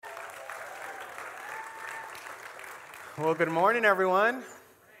Well, good morning, everyone.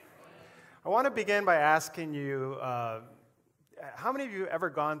 I want to begin by asking you, how many of you have ever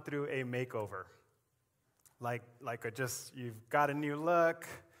gone through a makeover? You've got a new look.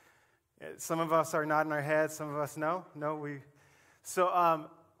 Some of us are nodding our heads, some of us no. So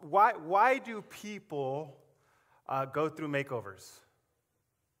why do people go through makeovers?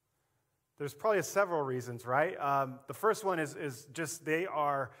 There's probably several reasons, right? The first one is just they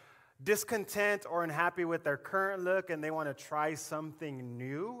are discontent or unhappy with their current look and they want to try something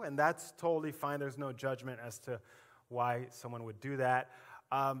new, and that's totally fine. There's no judgment as to why someone would do that.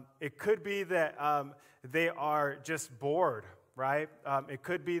 It could be that they are just bored, right? It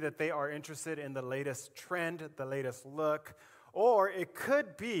could be that they are interested in the latest trend, the latest look, or it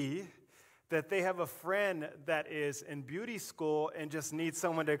could be that they have a friend that is in beauty school and just needs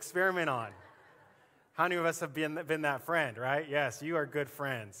someone to experiment on. How many of us have been that friend, right? Yes, you are good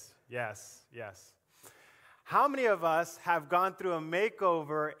friends. Yes. How many of us have gone through a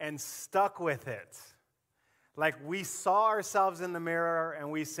makeover and stuck with it? Like we saw ourselves in the mirror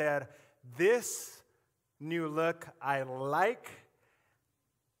and we said, this new look I like,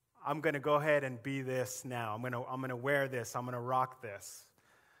 I'm going to go ahead and be this now. I'm going to wear this. I'm going to rock this.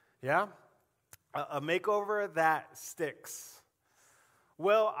 Yeah? A makeover that sticks.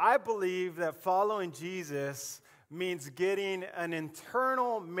 Well, I believe that following Jesus means getting an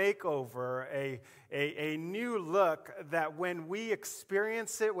internal makeover, a new look that when we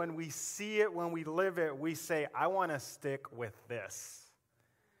experience it, when we see it, when we live it, we say, I want to stick with this.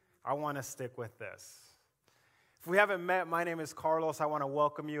 I want to stick with this. If we haven't met, my name is Carlos. I want to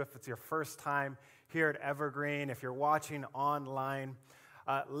welcome you if it's your first time here at Evergreen, if you're watching online.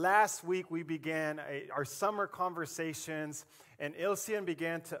 Last week, we began our summer conversations, and Ilsean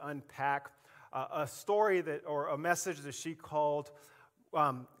began to unpack a story or a message that she called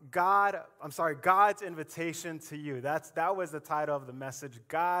God's Invitation to You. That was the title of the message,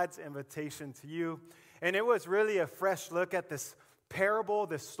 God's Invitation to You. And it was really a fresh look at this parable,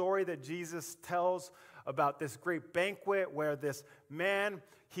 this story that Jesus tells about this great banquet where this man,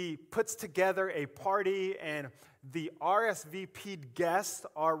 he puts together a party, and the RSVP'd guests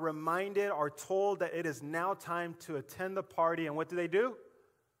are told that it is now time to attend the party. And what do?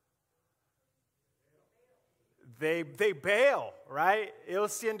 They bail, right?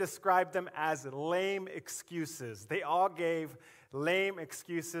 Ilsean described them as lame excuses. They all gave lame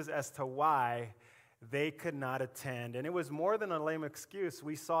excuses as to why they could not attend. And it was more than a lame excuse.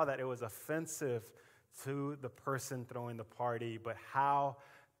 We saw that it was offensive to the person throwing the party. But how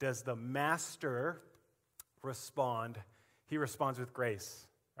does the master respond? He responds with grace,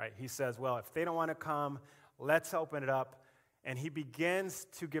 right? He says, well, if they don't want to come, let's open it up. And he begins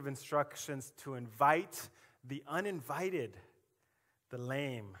to give instructions to invite the uninvited, the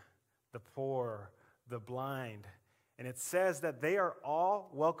lame, the poor, the blind. And it says that they are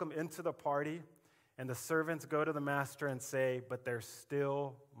all welcome into the party, and the servants go to the master and say, but there's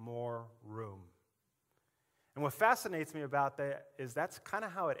still more room. And what fascinates me about that is that's kind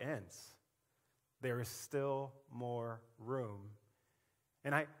of how it ends. There is still more room.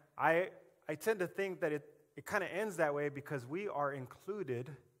 And I tend to think that it kind of ends that way because we are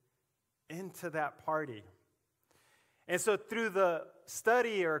included into that party. And so through the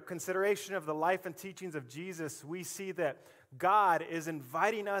study or consideration of the life and teachings of Jesus, we see that God is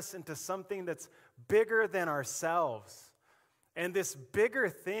inviting us into something that's bigger than ourselves. And this bigger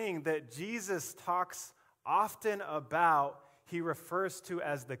thing that Jesus talks often about, he refers to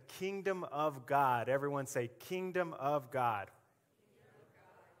as the kingdom of God. Everyone say, kingdom of God.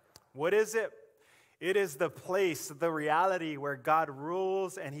 What is it? It is the place, the reality where God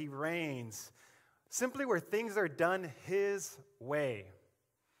rules and he reigns. Simply where things are done his way.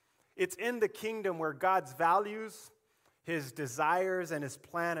 It's in the kingdom where God's values, his desires, and his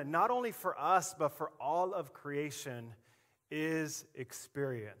plan, and not only for us, but for all of creation, is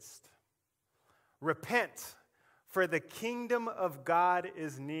experienced. Repent, for the kingdom of God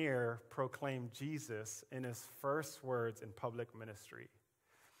is near, proclaimed Jesus in his first words in public ministry.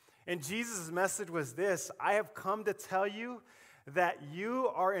 And Jesus' message was this: I have come to tell you that you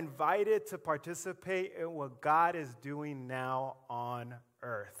are invited to participate in what God is doing now on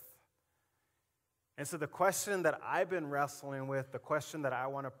earth. And so the question that I've been wrestling with, the question that I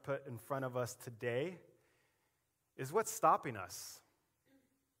want to put in front of us today is, what's stopping us?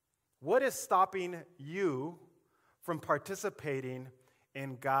 What is stopping you from participating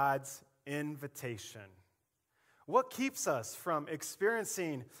in God's invitation? What keeps us from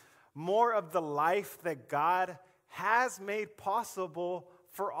experiencing more of the life that God has made possible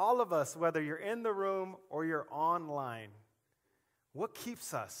for all of us, whether you're in the room or you're online? What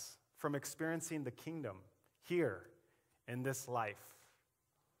keeps us from experiencing the kingdom here in this life?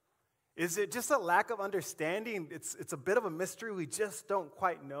 Is it just a lack of understanding? It's a bit of a mystery. We just don't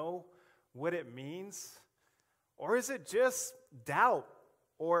quite know what it means. Or is it just doubt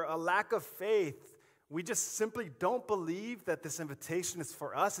or a lack of faith? We just simply don't believe that this invitation is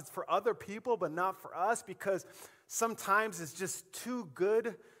for us. It's for other people, but not for us, because sometimes it's just too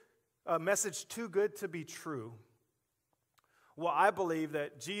good, a message too good to be true. Well, I believe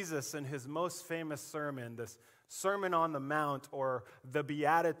that Jesus, in his most famous sermon, this Sermon on the Mount, or the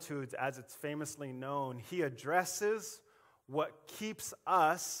Beatitudes as it's famously known, he addresses what keeps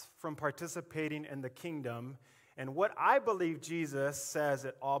us from participating in the kingdom. And what I believe Jesus says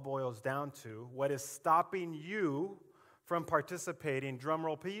it all boils down to, what is stopping you from participating,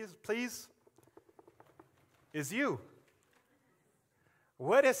 drumroll please, is you.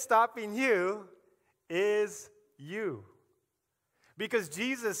 What is stopping you is you. Because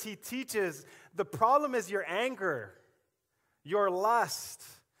Jesus, he teaches the problem is your anger, your lust,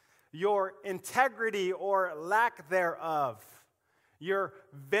 your integrity or lack thereof, your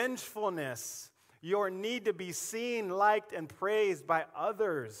vengefulness, your need to be seen, liked, and praised by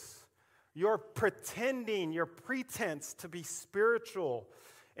others, your pretending, your pretense to be spiritual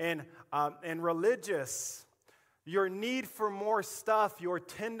and religious, your need for more stuff, your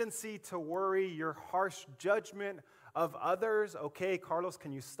tendency to worry, your harsh judgment of others. Okay, Carlos,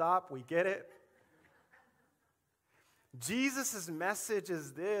 can you stop? We get it. Jesus' message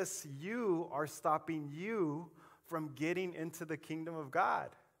is this: you are stopping you from getting into the kingdom of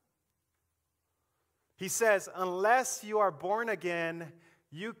God. He says, unless you are born again,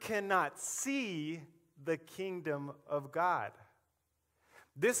 you cannot see the kingdom of God.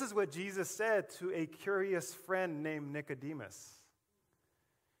 This is what Jesus said to a curious friend named Nicodemus.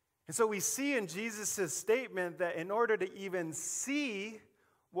 And so we see in Jesus' statement that in order to even see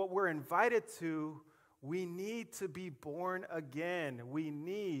what we're invited to, we need to be born again. We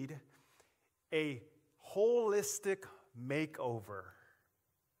need a holistic makeover.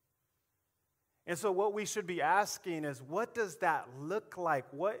 And so what we should be asking is, what does that look like?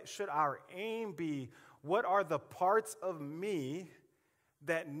 What should our aim be? What are the parts of me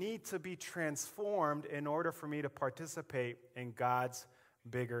that need to be transformed in order for me to participate in God's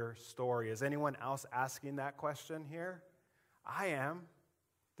bigger story? Is anyone else asking that question here? I am.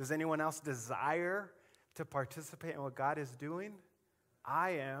 Does anyone else desire to participate in what God is doing?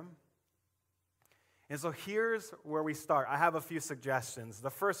 I am. And so here's where we start. I have a few suggestions. The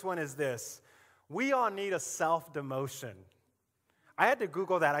first one is this: we all need a self-demotion. I had to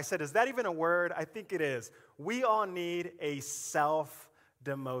Google that. I said, is that even a word? I think it is. We all need a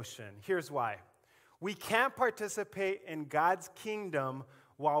self-demotion. Here's why. We can't participate in God's kingdom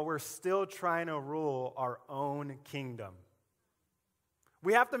while we're still trying to rule our own kingdom.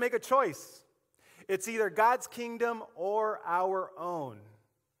 We have to make a choice. It's either God's kingdom or our own.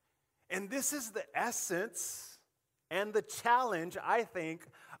 And this is the essence and the challenge, I think,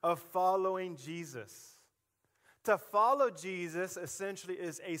 of following Jesus. To follow Jesus essentially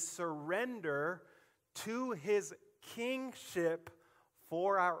is a surrender to his kingship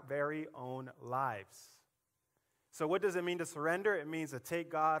for our very own lives. So what does it mean to surrender? It means to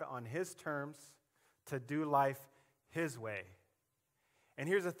take God on his terms, to do life his way. And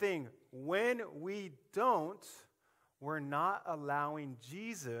here's the thing: when we don't, we're not allowing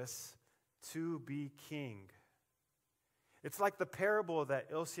Jesus to be king. It's like the parable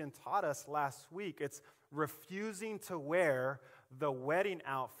that Ilsian taught us last week. It's refusing to wear the wedding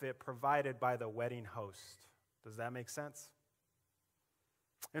outfit provided by the wedding host. Does that make sense?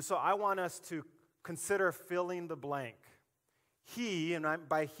 And so I want us to consider filling the blank. He, and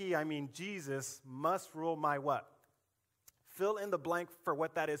by he I mean Jesus, must rule my what? Fill in the blank for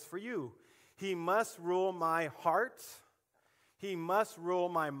what that is for you. He must rule my heart. He must rule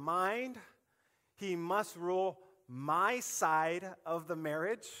my mind. He must rule my side of the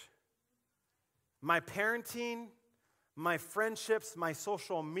marriage, my parenting, my friendships, my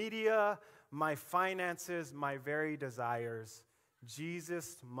social media, my finances, my very desires.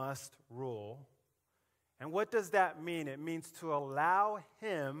 Jesus must rule. And what does that mean? It means to allow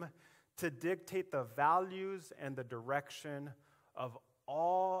him to dictate the values and the direction of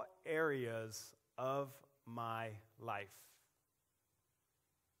all areas of my life.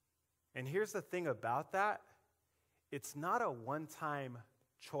 And here's the thing about that. It's not a one-time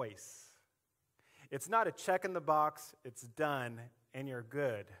choice. It's not a check in the box, it's done, and you're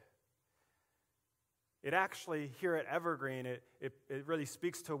good. It actually, here at Evergreen, it really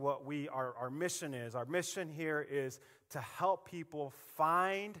speaks to what our mission is. Our mission here is to help people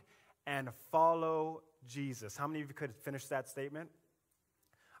find and follow Jesus. How many of you could finish that statement?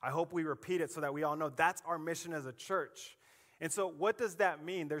 I hope we repeat it so that we all know that's our mission as a church. And so what does that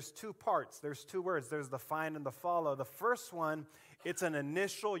mean? There's two parts. There's two words. There's the find and the follow. The first one, it's an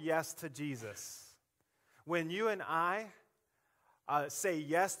initial yes to Jesus. When you and I say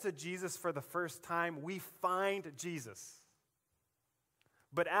yes to Jesus for the first time, we find Jesus.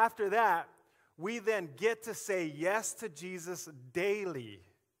 But after that, we then get to say yes to Jesus daily.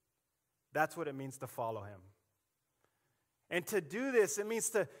 That's what it means to follow him. And to do this, it means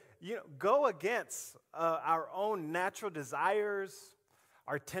to go against our own natural desires,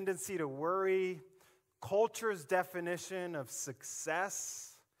 our tendency to worry, culture's definition of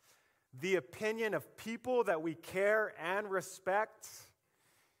success, the opinion of people that we care and respect,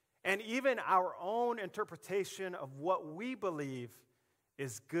 and even our own interpretation of what we believe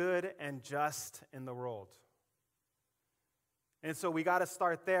is good and just in the world. And so we got to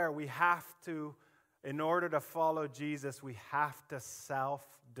start there. We have to, in order to follow Jesus, we have to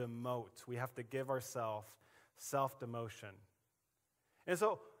self-demote. We have to give ourselves self-demotion. And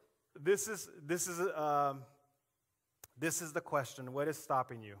so this is the question. What is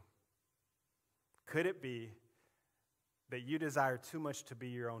stopping you? Could it be that you desire too much to be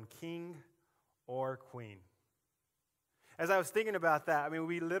your own king or queen? As I was thinking about that, I mean,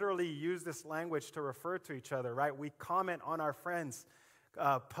 we literally use this language to refer to each other, right? We comment on our friends'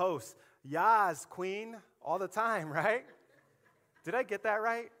 posts, "Yas, queen," all the time, right? Did I get that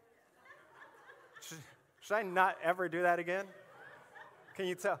right? Should I not ever do that again? Can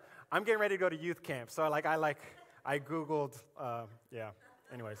you tell? I'm getting ready to go to youth camp, so I Googled,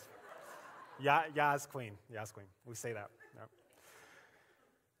 anyways. Yas, queen. Yas, queen. We say that. Yep.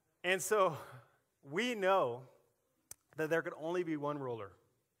 And so we know that there could only be one ruler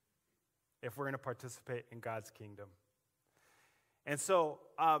if we're going to participate in God's kingdom. And so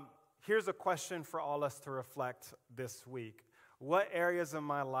here's a question for all us to reflect this week. What areas of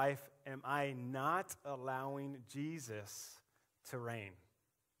my life am I not allowing Jesus to reign?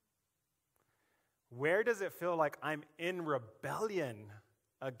 Where does it feel like I'm in rebellion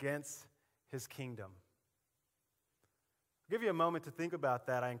against his kingdom? I'll give you a moment to think about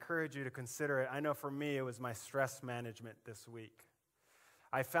that. I encourage you to consider it. I know for me, it was my stress management this week.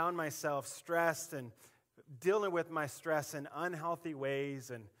 I found myself stressed and dealing with my stress in unhealthy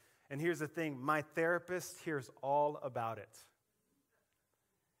ways. And here's the thing, my therapist hears all about it.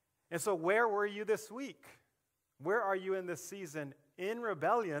 And so where were you this week? Where are you in this season in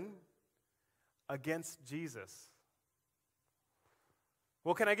rebellion against Jesus?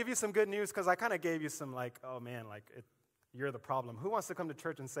 Well, can I give you some good news? Because I kind of gave you some you're the problem. Who wants to come to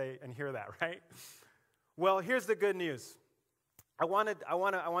church and hear that, right? Well, here's the good news. I want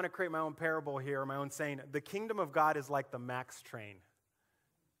to create my own parable here, my own saying. The kingdom of God is like the MAX train,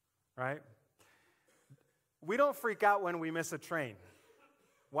 right? We don't freak out when we miss a train.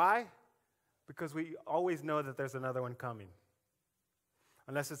 Why? Because we always know that there's another one coming.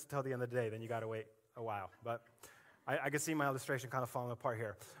 Unless it's till the end of the day, then you got to wait a while. But I can see my illustration kind of falling apart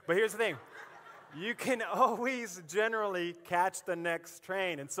here. But here's the thing. You can always generally catch the next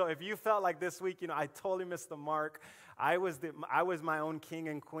train. And so if you felt like this week, I totally missed the mark. I was my own king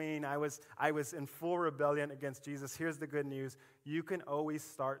and queen. I was in full rebellion against Jesus. Here's the good news. You can always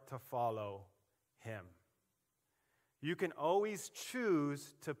start to follow him. You can always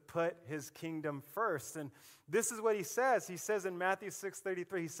choose to put his kingdom first. And this is what he says. He says in Matthew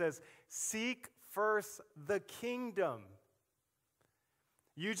 6:33, he says, "Seek first the kingdom."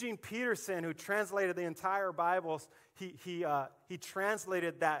 Eugene Peterson, who translated the entire Bible, he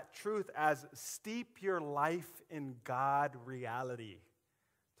translated that truth as steep your life in God reality.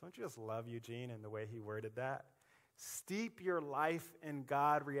 Don't you just love Eugene and the way he worded that? Steep your life in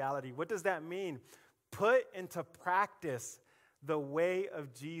God reality. What does that mean? Put into practice the way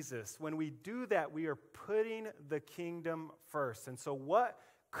of Jesus. When we do that, we are putting the kingdom first. And so what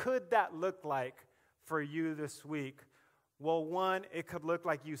could that look like for you this week? Well, one, it could look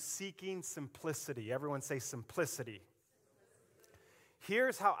like you seeking simplicity. Everyone say simplicity.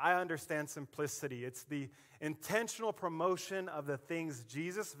 Here's how I understand simplicity. It's the intentional promotion of the things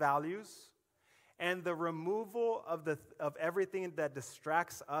Jesus values and the removal of everything that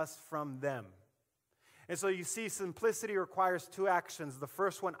distracts us from them. And so you see, simplicity requires two actions. The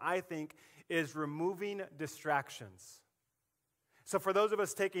first one, I think, is removing distractions. So for those of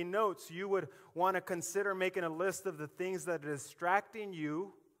us taking notes, you would want to consider making a list of the things that are distracting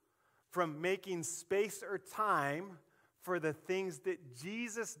you from making space or time for the things that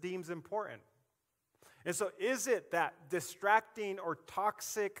Jesus deems important. And so is it that distracting or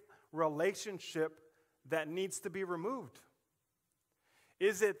toxic relationship that needs to be removed?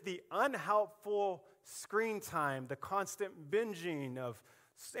 Is it the unhelpful screen time, the constant binging of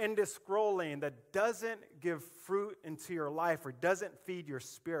endless scrolling that doesn't give fruit into your life or doesn't feed your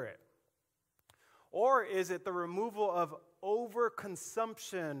spirit? Or is it the removal of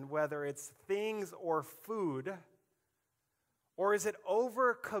overconsumption, whether it's things or food? Or is it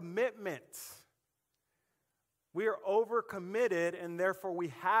overcommitment? We are overcommitted, and therefore we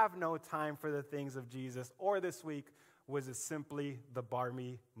have no time for the things of Jesus. Or this week, was it simply the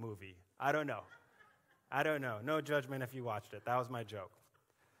Barbie movie? I don't know. No judgment if you watched it. That was my joke.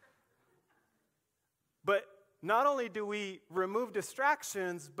 But not only do we remove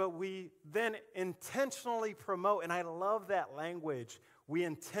distractions, but we then intentionally promote, and I love that language, we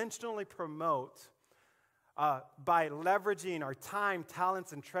intentionally promote by leveraging our time,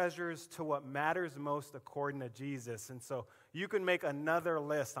 talents, and treasures to what matters most according to Jesus. And so you can make another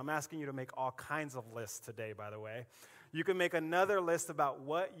list. I'm asking you to make all kinds of lists today, by the way. You can make another list about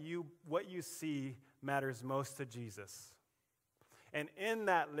what you see matters most to Jesus. And in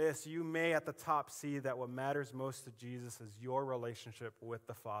that list, you may at the top see that what matters most to Jesus is your relationship with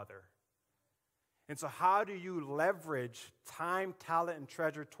the Father. And so how do you leverage time, talent, and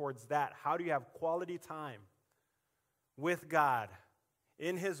treasure towards that? How do you have quality time with God,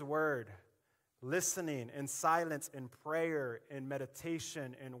 in His Word, listening, in silence, in prayer, in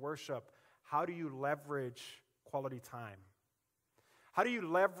meditation, in worship? How do you leverage quality time? How do you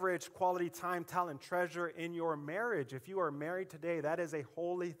leverage quality time, talent, treasure in your marriage? If you are married today, that is a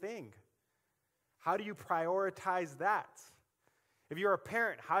holy thing. How do you prioritize that? If you're a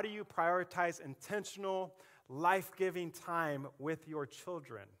parent, how do you prioritize intentional, life-giving time with your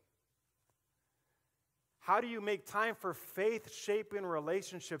children? How do you make time for faith-shaping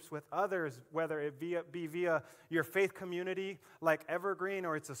relationships with others, whether it be via your faith community like Evergreen,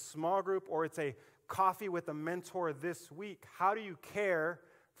 or it's a small group, or it's a coffee with a mentor this week? How do you care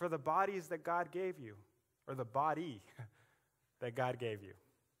for the bodies that God gave you, or the body that God gave you?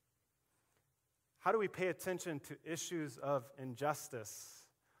 How do we pay attention to issues of injustice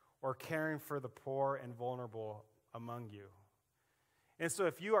or caring for the poor and vulnerable among you? And so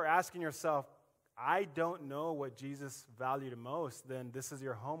if you are asking yourself, I don't know what Jesus valued most, then this is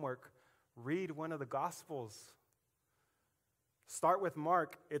your homework. Read one of the Gospels. Start with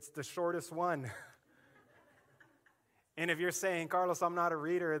Mark. It's the shortest one. And if you're saying, Carlos, I'm not a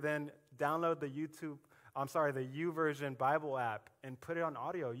reader, then download the YouVersion Bible app and put it on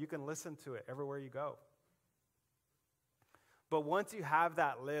audio. You can listen to it everywhere you go. But once you have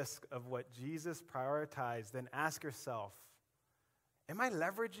that list of what Jesus prioritized, then ask yourself, am I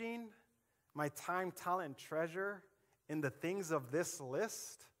leveraging my time, talent, and treasure in the things of this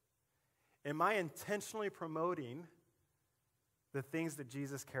list? Am I intentionally promoting the things that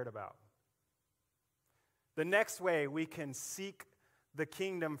Jesus cared about? The next way we can seek the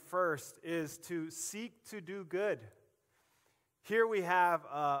kingdom first is to seek to do good. Here we have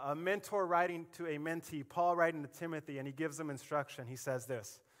a mentor writing to a mentee, Paul writing to Timothy, and he gives them instruction. He says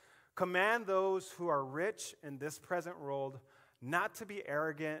this: command those who are rich in this present world not to be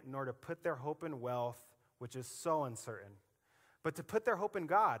arrogant, nor to put their hope in wealth, which is so uncertain, but to put their hope in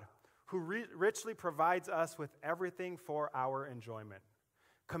God, who richly provides us with everything for our enjoyment.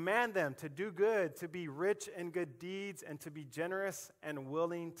 Command them to do good, to be rich in good deeds, and to be generous and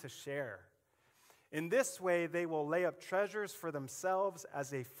willing to share. In this way, they will lay up treasures for themselves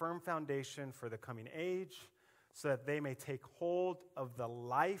as a firm foundation for the coming age, so that they may take hold of the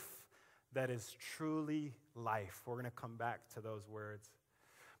life that is truly life. We're going to come back to those words.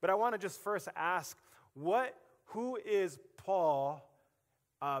 But I want to just first ask, who is Paul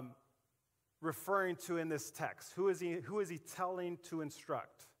referring to in this text? Who is he telling to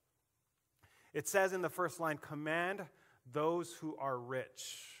instruct? It says in the first line, command those who are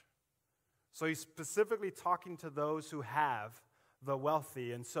rich. So he's specifically talking to those who have, the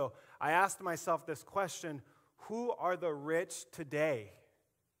wealthy. And so I asked myself this question: who are the rich today?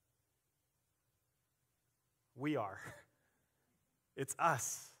 We are. It's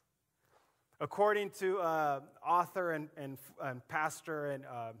us. According to author and pastor and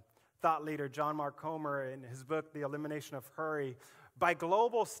thought leader John Mark Comer in his book, The Elimination of Hurry, by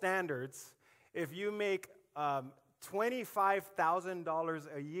global standards, if you make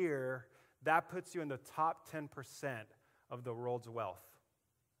 $25,000 a year, that puts you in the top 10% of the world's wealth.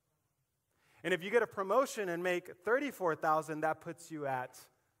 And if you get a promotion and make $34,000, that puts you at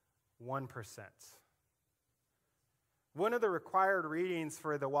 1%. One of the required readings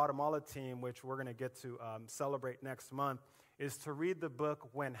for the Guatemala team, which we're going to get to celebrate next month, is to read the book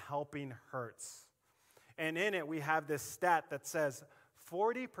When Helping Hurts. And in it, we have this stat that says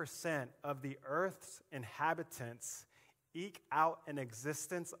 40% of the Earth's inhabitants eke out an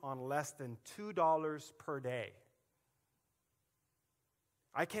existence on less than $2 per day.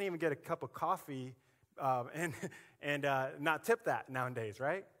 I can't even get a cup of coffee and not tip that nowadays,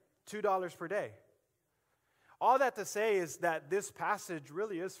 right? $2 per day. All that to say is that this passage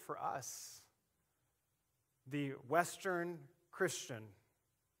really is for us, the Western Christian.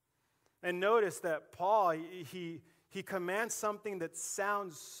 And notice that Paul, he commands something that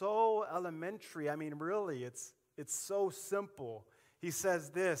sounds so elementary. I mean, really, it's so simple. He says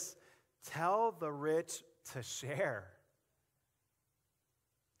this, tell the rich to share.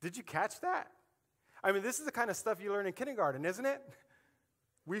 Did you catch that? I mean, this is the kind of stuff you learn in kindergarten, isn't it?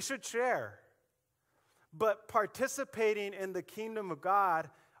 We should share. But participating in the kingdom of God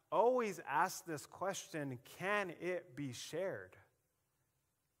always asks this question, can it be shared?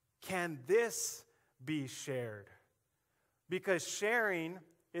 Can this be shared? Because sharing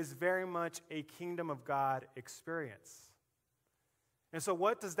is very much a kingdom of God experience. And so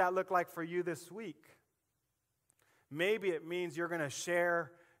what does that look like for you this week? Maybe it means you're going to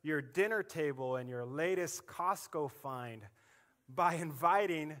share your dinner table and your latest Costco find by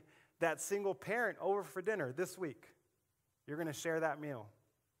inviting that single parent over for dinner this week. You're going to share that meal.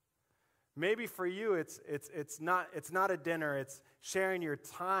 Maybe for you, it's not a dinner. It's sharing your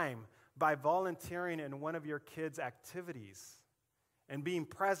time by volunteering in one of your kids' activities and being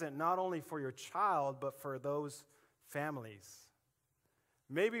present not only for your child but for those families.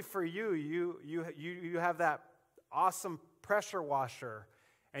 Maybe for you, you have that awesome pressure washer,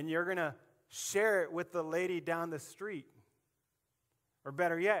 and you're going to share it with the lady down the street. Or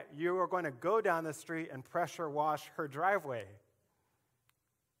better yet, you are going to go down the street and pressure wash her driveway.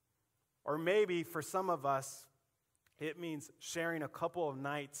 Or maybe for some of us, it means sharing a couple of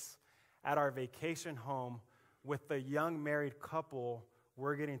nights at our vacation home with the young married couple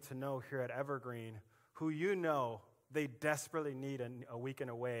we're getting to know here at Evergreen, who you know they desperately need a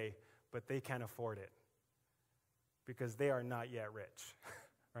weekend away, but they can't afford it because they are not yet rich,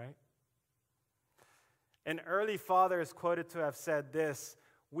 right? An early father is quoted to have said this,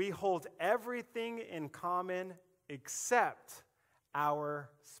 we hold everything in common except our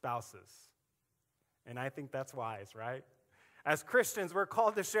spouses. And I think that's wise, right? As Christians, we're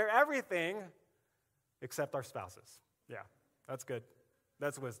called to share everything except our spouses. Yeah, that's good.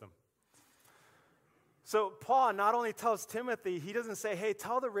 That's wisdom. So Paul not only tells Timothy, he doesn't say, hey,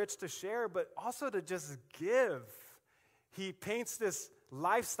 tell the rich to share, but also to just give. He paints this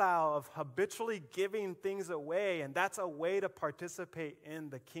lifestyle of habitually giving things away, and that's a way to participate in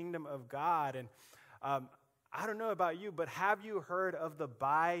the kingdom of God. And I don't know about you, but have you heard of the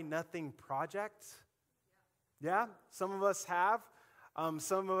Buy Nothing Project? Yeah, some of us have.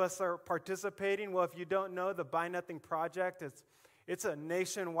 Some of us are participating. Well, if you don't know, the Buy Nothing Project, it's a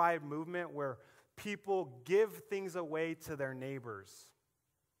nationwide movement where people give things away to their neighbors.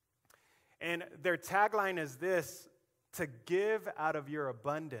 And their tagline is this, to give out of your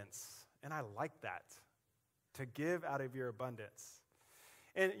abundance. And I like that, to give out of your abundance.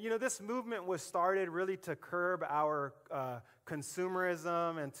 And, you know, this movement was started really to curb our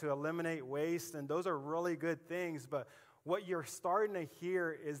consumerism and to eliminate waste, and those are really good things. But what you're starting to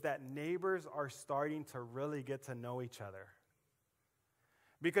hear is that neighbors are starting to really get to know each other.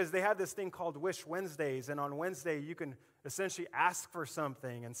 Because they have this thing called Wish Wednesdays, and on Wednesday you can essentially ask for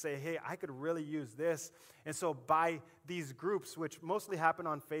something and say, hey, I could really use this. And so by these groups, which mostly happen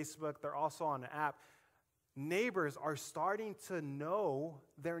on Facebook, they're also on the app, neighbors are starting to know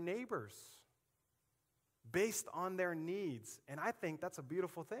their neighbors based on their needs. And I think that's a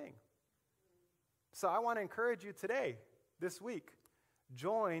beautiful thing. So I want to encourage you today, this week,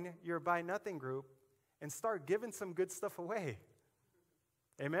 join your Buy Nothing group and start giving some good stuff away.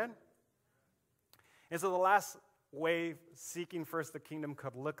 Amen? And so the last way seeking first the kingdom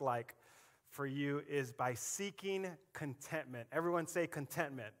could look like for you is by seeking contentment. Everyone say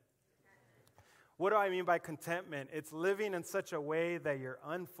contentment. What do I mean by contentment? It's living in such a way that your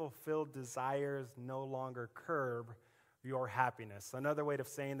unfulfilled desires no longer curb your happiness. Another way of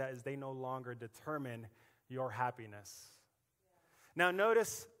saying that is they no longer determine your happiness. Now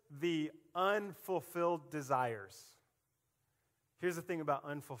notice the unfulfilled desires. Here's the thing about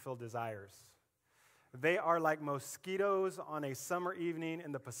unfulfilled desires. They are like mosquitoes on a summer evening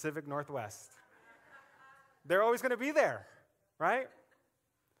in the Pacific Northwest. They're always going to be there, right?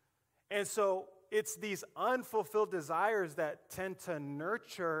 And so it's these unfulfilled desires that tend to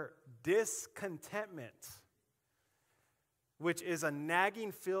nurture discontentment, which is a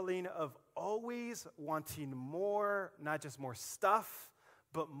nagging feeling of always wanting more, not just more stuff,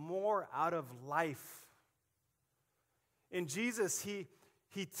 but more out of life. In Jesus, he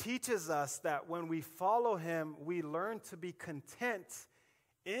teaches us that when we follow him, we learn to be content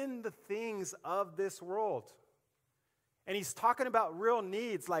in the things of this world. And he's talking about real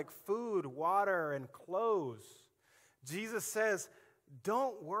needs like food, water, and clothes. Jesus says,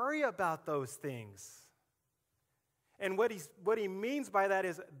 don't worry about those things. And what he means by that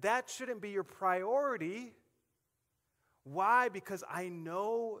is that shouldn't be your priority. Why? Because I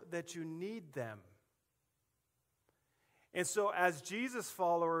know that you need them. And so as Jesus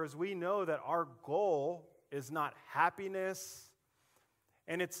followers, we know that our goal is not happiness,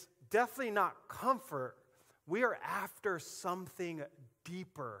 and it's definitely not comfort. We are after something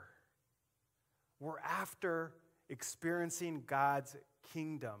deeper. We're after experiencing God's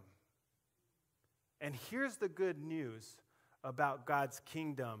kingdom. And here's the good news about God's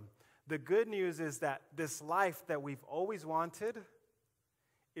kingdom. The good news is that this life that we've always wanted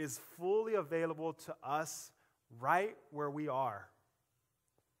is fully available to us right where we are.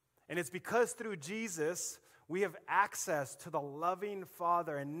 And it's because through Jesus, we have access to the loving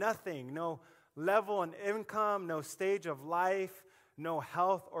Father, and nothing, no level in income, no stage of life, no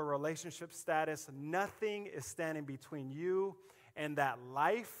health or relationship status, nothing is standing between you and that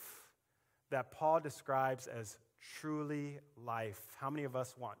life that Paul describes as truly life. How many of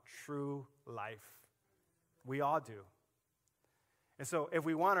us want true life? We all do. And so if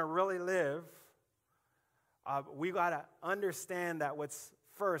we want to really live, we got to understand that what's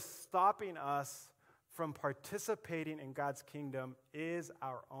first stopping us from participating in God's kingdom is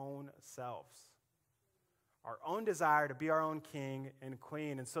our own selves, our own desire to be our own king and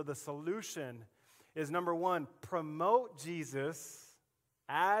queen. And so the solution is, number one, promote Jesus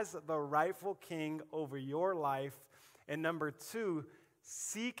as the rightful king over your life. And number two,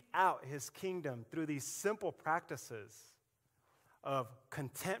 seek out his kingdom through these simple practices of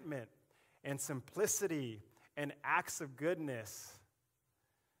contentment and simplicity and acts of goodness.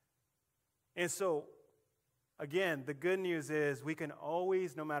 And so, again, the good news is we can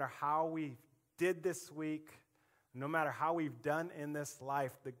always, no matter how we did this week, no matter how we've done in this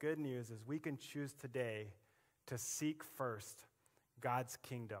life, the good news is we can choose today to seek first God's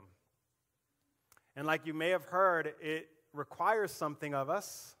kingdom. And like you may have heard, it requires something of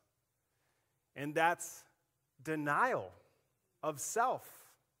us, and that's denial of self,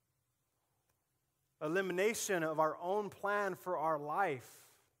 elimination of our own plan for our life.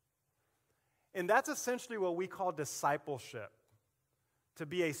 And that's essentially what we call discipleship, to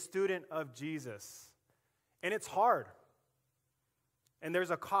be a student of Jesus. And it's hard. And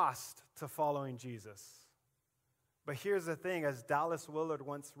there's a cost to following Jesus. But here's the thing, as Dallas Willard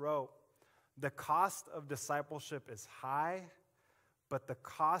once wrote, the cost of discipleship is high, but the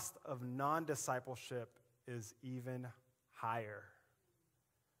cost of non-discipleship is even higher.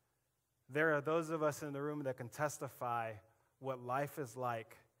 There are those of us in the room that can testify what life is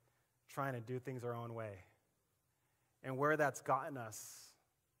like trying to do things our own way and where that's gotten us,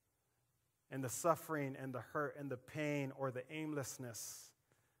 and the suffering and the hurt and the pain or the aimlessness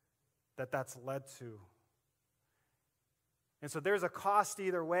that's led to. And so there's a cost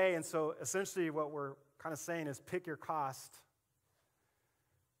either way, and so essentially what we're kind of saying is pick your cost.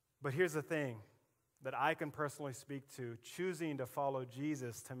 But here's the thing that I can personally speak to. Choosing to follow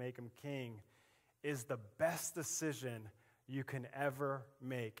Jesus to make him king is the best decision you can ever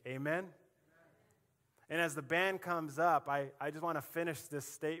make. Amen? And as the band comes up, I just want to finish this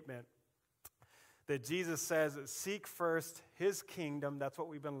statement that Jesus says, seek first his kingdom, that's what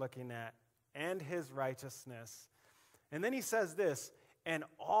we've been looking at, and his righteousness. And then he says this, and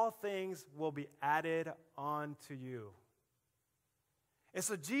all things will be added on to you. And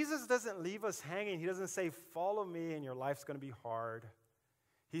so Jesus doesn't leave us hanging. He doesn't say, follow me and your life's going to be hard.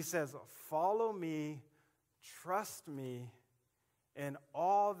 He says, follow me, trust me, and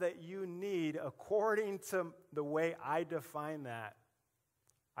all that you need, according to the way I define that,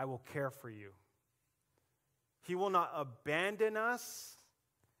 I will care for you. He will not abandon us.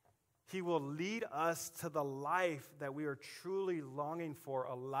 He will lead us to the life that we are truly longing for,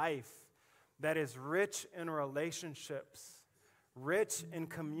 a life that is rich in relationships, rich in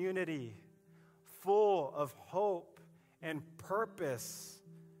community, full of hope and purpose,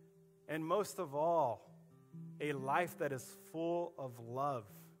 and most of all, a life that is full of love.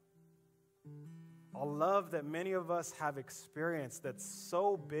 A love that many of us have experienced that's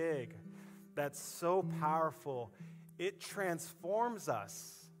so big, that's so powerful, it transforms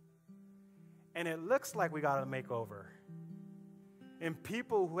us. And it looks like we got a makeover. And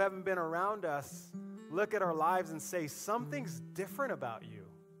people who haven't been around us look at our lives and say, something's different about you.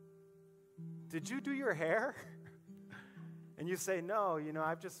 Did you do your hair? And you say, no,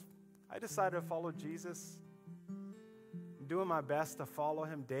 I decided to follow Jesus. I'm doing my best to follow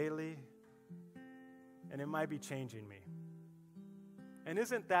him daily. And it might be changing me. And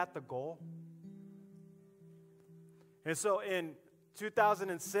isn't that the goal? And so in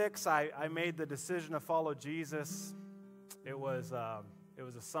 2006, I made the decision to follow Jesus. It was a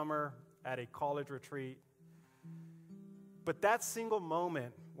summer at a college retreat. But that single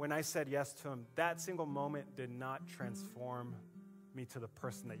moment, when I said yes to him, that single moment did not transform me to the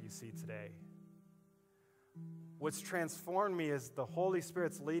person that you see today. What's transformed me is the Holy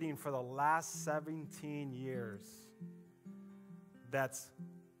Spirit's leading for the last 17 years that's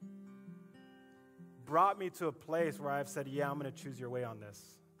brought me to a place where I've said, yeah, I'm going to choose your way on this.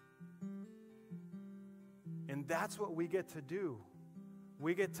 And that's what we get to do.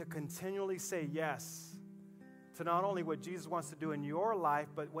 We get to continually say yes to not only what Jesus wants to do in your life,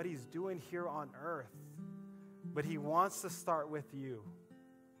 but what he's doing here on earth. But he wants to start with you.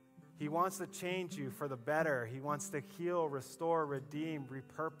 He wants to change you for the better. He wants to heal, restore, redeem,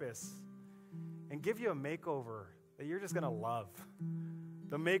 repurpose, and give you a makeover that you're just going to love.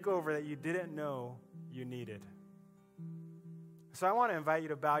 The makeover that you didn't know you needed. So I want to invite you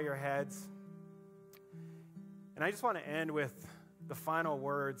to bow your heads. And I just want to end with the final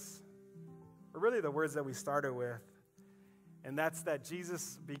words, or really the words that we started with. And that's that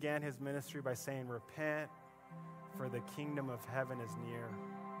Jesus began his ministry by saying, repent, for the kingdom of heaven is near.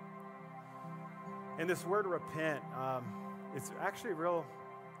 And this word repent, it's actually real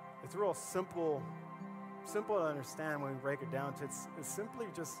simple to understand when we break it down. It's simply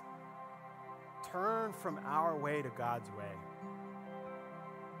just turn from our way to God's way.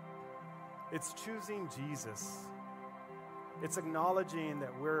 It's choosing Jesus. It's acknowledging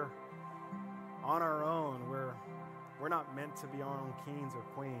that we're on our own. We're not meant to be our own kings or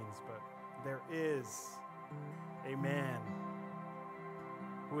queens, but there is a man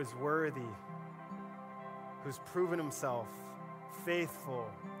who is worthy, who's proven himself faithful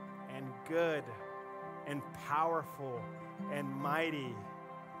and good and powerful and mighty.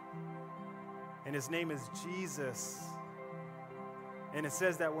 And his name is Jesus. And it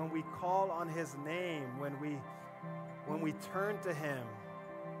says that when we call on his name, when we turn to him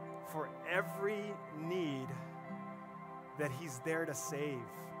for every need, that he's there to save.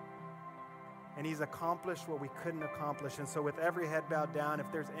 And he's accomplished what we couldn't accomplish. And so with every head bowed down,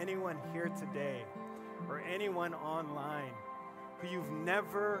 if there's anyone here today or anyone online who you've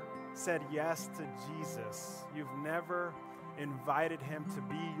never said yes to Jesus, you've never invited him to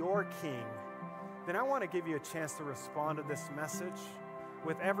be your king, then I want to give you a chance to respond to this message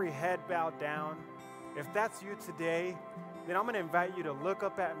with every head bowed down. If that's you today, then I'm going to invite you to look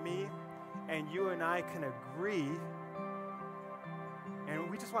up at me, and you and I can agree, and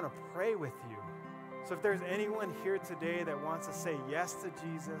we just want to pray with you. So if there's anyone here today that wants to say yes to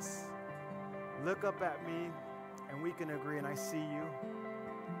Jesus, look up at me, and we can agree, and I see you.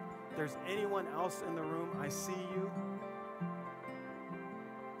 If there's anyone else in the room, I see you.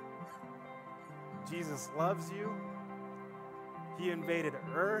 Jesus loves you. He invaded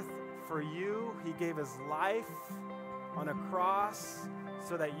earth for you. He gave his life on a cross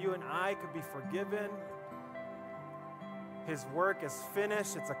so that you and I could be forgiven. His work is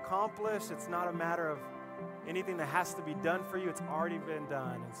finished. It's accomplished. It's not a matter of anything that has to be done for you. It's already been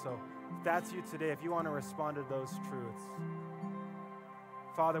done. And so if that's you today, if you want to respond to those truths,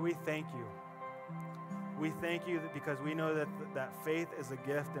 Father, we thank you. We thank you because we know that faith is a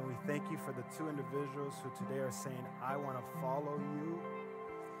gift, and we thank you for the two individuals who today are saying, I want to follow you.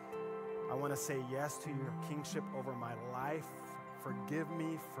 I want to say yes to your kingship over my life. Forgive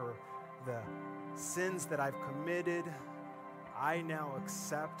me for the sins that I've committed. I now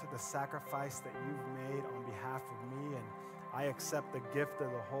accept the sacrifice that you've made on behalf of me, and I accept the gift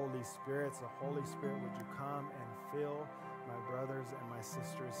of the Holy Spirit. So Holy Spirit, would you come and fill my brothers and my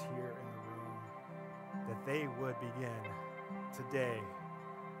sisters here in the room, that they would begin today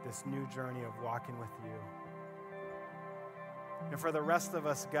this new journey of walking with you. And for the rest of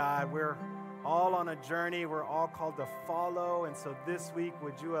us, God, we're all on a journey. We're all called to follow. And so this week,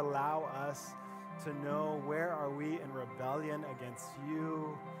 would you allow us to know where are we in rebellion against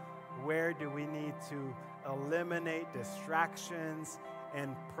you? Where do we need to eliminate distractions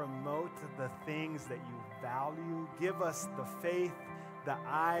and promote the things that you value? Give us the faith, the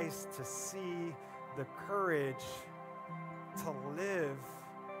eyes to see, the courage to live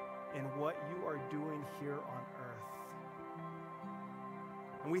in what you are doing here on earth.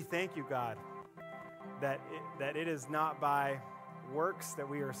 And we thank you, God, that it is not by works that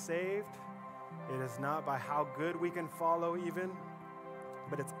we are saved. It is not by how good we can follow even,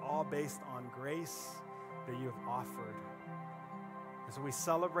 but it's all based on grace that you have offered. And so we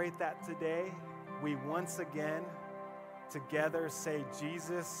celebrate that today. We once again together say,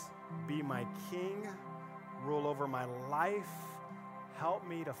 Jesus, be my king, rule over my life. Help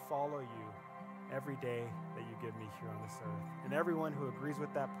me to follow you every day that you give me here on this earth. And everyone who agrees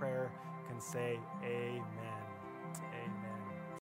with that prayer can say amen.